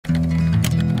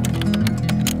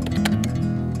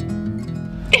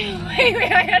Anyway,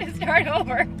 I had to start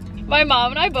over. My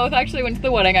mom and I both actually went to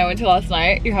the wedding I went to last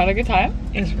night. You had a good time?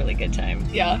 It was a really good time.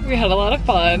 Yeah, we had a lot of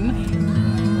fun.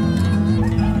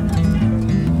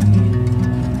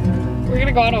 We're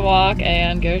gonna go on a walk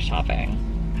and go shopping.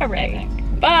 Hooray.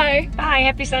 Bye. Bye,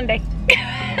 happy Sunday.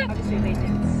 Obviously they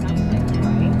did something,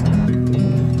 right?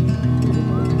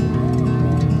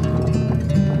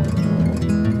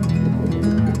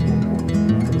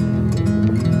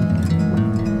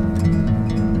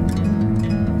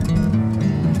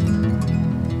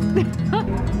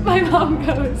 My mom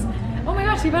goes, oh my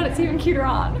gosh, you bet it's even cuter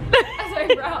on. As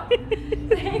I brought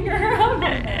the hanger around.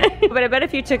 But I bet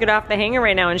if you took it off the hanger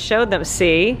right now and showed them,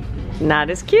 see? Not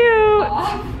as cute.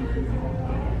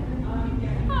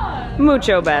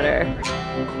 Mucho better.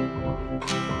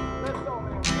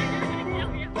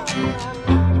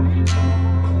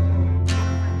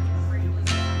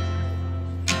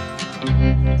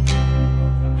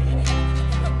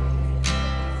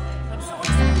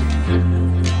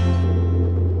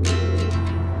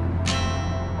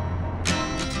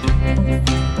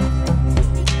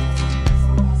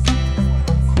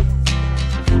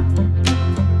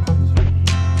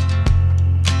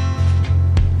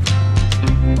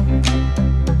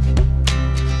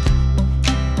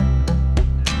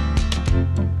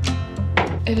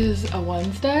 It is a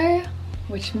Wednesday,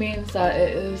 which means that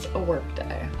it is a work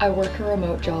day. I work a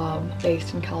remote job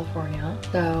based in California,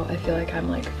 so I feel like I'm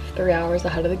like 3 hours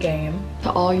ahead of the game.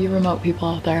 To all you remote people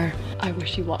out there, I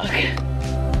wish you luck.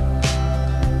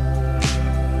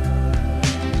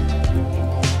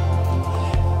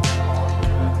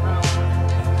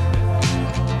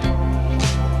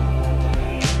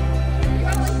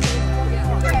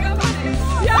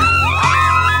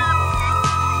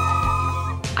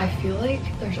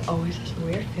 There's always this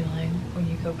weird feeling when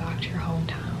you go back to your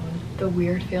hometown. The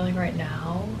weird feeling right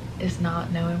now is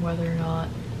not knowing whether or not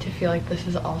to feel like this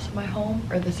is also my home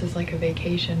or this is like a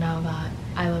vacation now that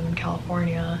I live in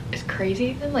California. It's crazy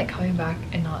even like coming back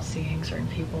and not seeing certain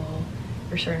people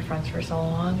or certain friends for so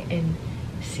long and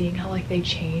seeing how like they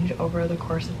change over the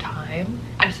course of time.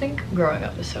 I just think growing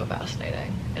up is so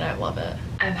fascinating and I love it.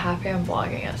 I'm happy I'm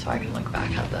vlogging it so I can look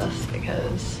back at this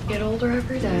because I get older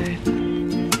every day.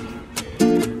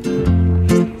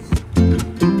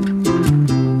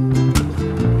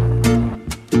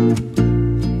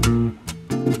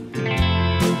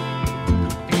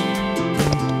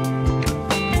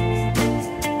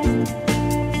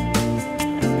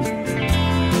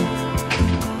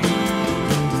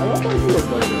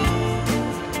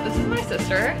 This is my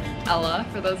sister, Ella,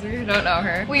 for those of you who don't know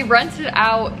her. We rented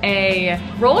out a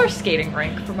roller skating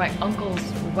rink for my uncle's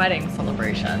wedding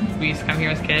celebration. We used to come here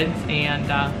as kids and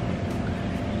Yeah.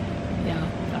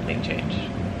 nothing changed.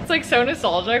 It's like so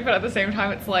nostalgic, but at the same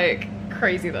time it's like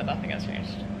crazy that nothing has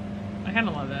changed. I kind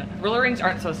of love it. Roller rinks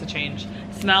aren't supposed to change.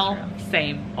 Smell,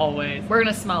 same, always. We're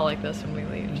gonna smell like this when we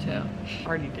leave too.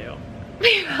 Already do.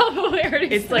 We probably already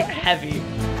It's smell. like heavy.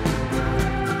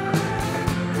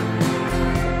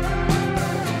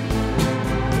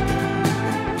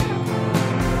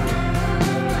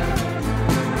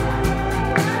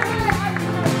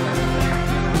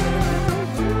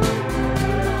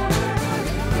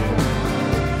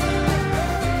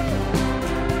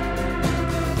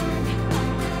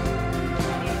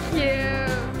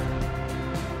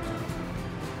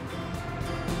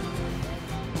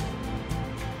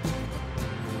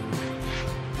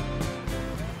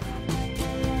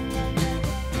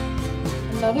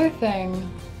 Another thing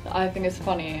that I think is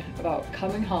funny about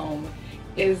coming home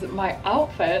is my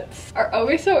outfits are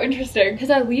always so interesting because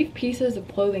I leave pieces of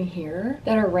clothing here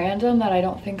that are random that I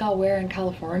don't think I'll wear in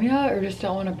California or just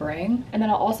don't want to bring. And then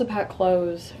I'll also pack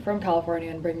clothes from California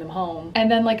and bring them home. And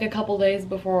then like a couple days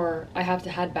before I have to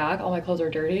head back, all my clothes are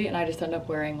dirty and I just end up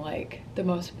wearing like the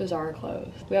most bizarre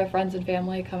clothes. We have friends and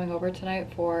family coming over tonight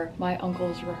for my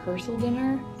uncle's rehearsal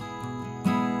dinner.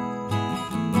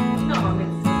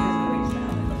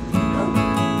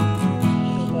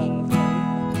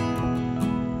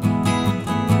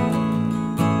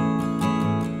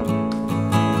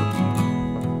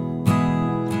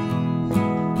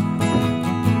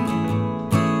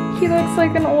 He looks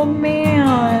like an old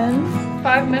man.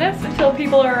 5 minutes until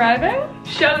people are arriving.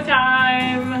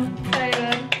 Showtime!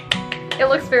 Excited. It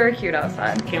looks very cute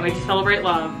outside. Can't wait to celebrate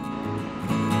love.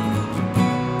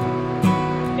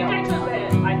 I think I took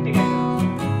it. I think I took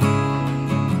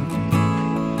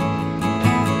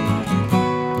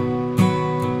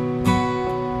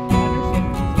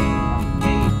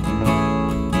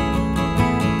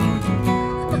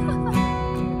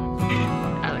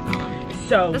I like that one.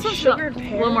 So, This one's sugar a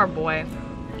little more boy.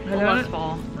 A little less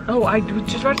fall. Oh, I was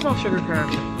just about to smell sugar pear.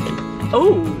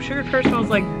 Oh, Sugar Crush smells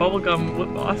like bubblegum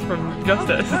lip gloss from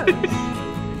Justice.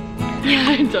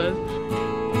 Yeah, it does.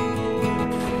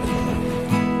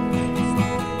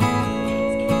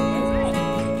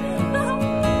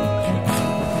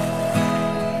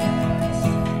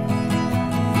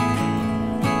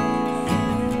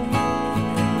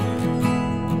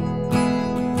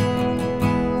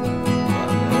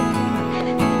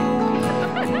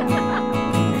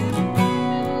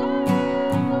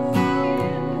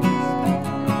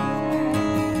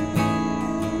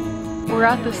 We're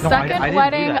at the second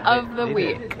wedding of the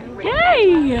week.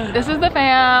 Yay! This is the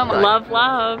fam. Love,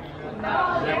 love.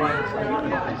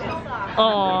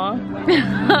 Aww.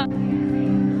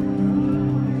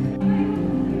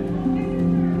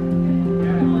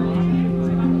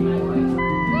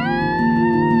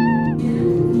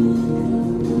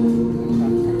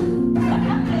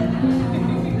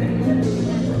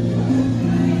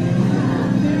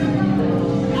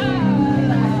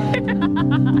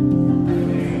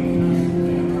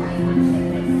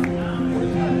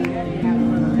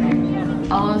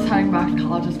 Ella's heading back to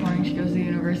college this morning. She goes to the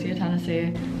University of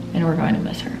Tennessee, and we're going to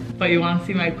miss her. But you want to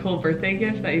see my cool birthday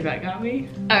gift that Yvette got me?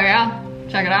 Oh yeah?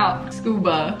 Check it out.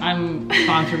 Scuba. I'm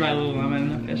sponsored by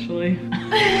Lululemon officially.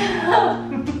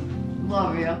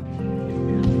 Love you.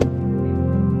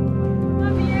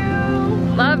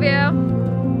 Love you.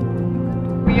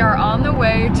 We are on the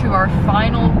way to our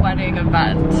final wedding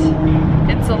event.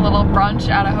 It's a little brunch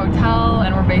at a hotel,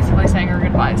 and we're basically saying our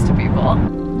goodbyes to people.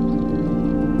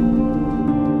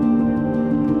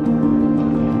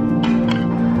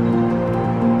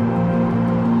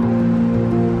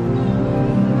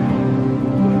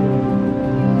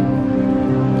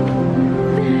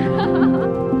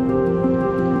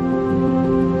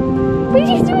 What are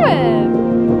you doing?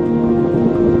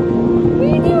 What are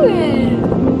you doing?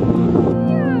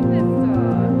 Yeah, mister.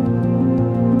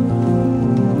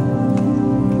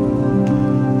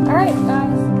 Alright,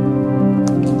 guys.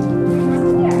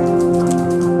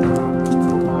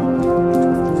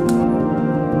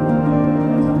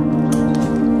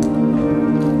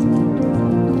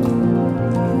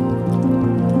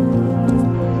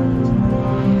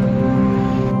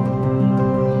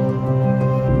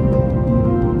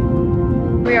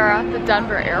 We are at the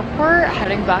Denver airport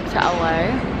heading back to LA.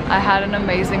 I had an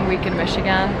amazing week in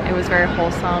Michigan. It was very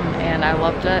wholesome and I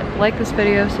loved it. Like this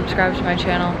video, subscribe to my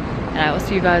channel, and I will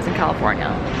see you guys in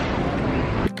California.